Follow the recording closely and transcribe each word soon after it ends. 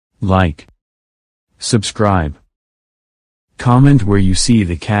Like. Subscribe. Comment where you see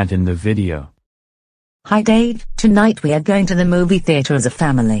the cat in the video. Hi Dave, tonight we are going to the movie theater as a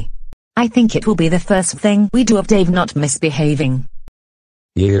family. I think it will be the first thing we do of Dave not misbehaving.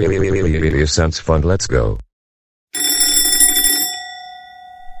 Yeah, sounds fun, let's go.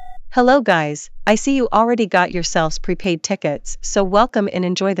 Hello guys, I see you already got yourselves prepaid tickets, so welcome and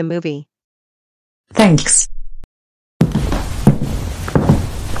enjoy the movie. Thanks.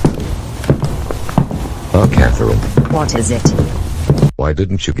 Oh, Catherine. What is it? Why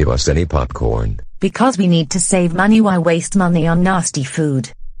didn't you give us any popcorn? Because we need to save money. Why waste money on nasty food?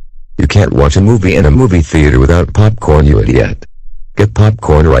 You can't watch a movie in a movie theater without popcorn, you idiot. Get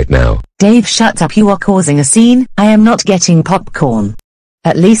popcorn right now. Dave, shut up, you are causing a scene. I am not getting popcorn.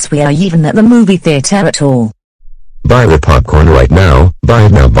 At least we are even at the movie theater at all. Buy the popcorn right now. Buy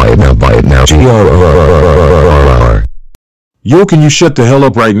it now, buy it now, buy it now. Yo, can you shut the hell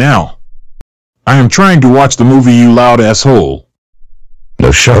up right now? I am trying to watch the movie, you loud asshole.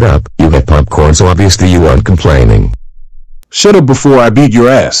 No, shut up. You get popcorn, so obviously you aren't complaining. Shut up before I beat your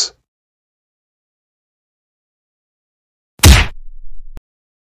ass.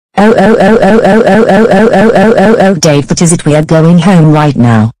 Oh, Dave, what is it? We are going home right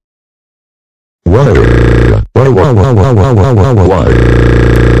now.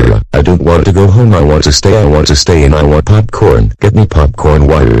 I don't want to go home, I want to stay, and I want popcorn. Get me popcorn,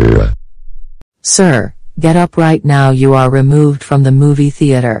 Sir, get up right now, you are removed from the movie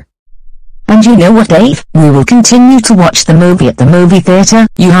theater. And you know what, Dave? We will continue to watch the movie at the movie theater.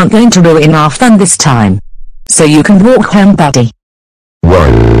 You aren't going to ruin our fun this time. So you can walk home, buddy.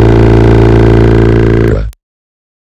 What?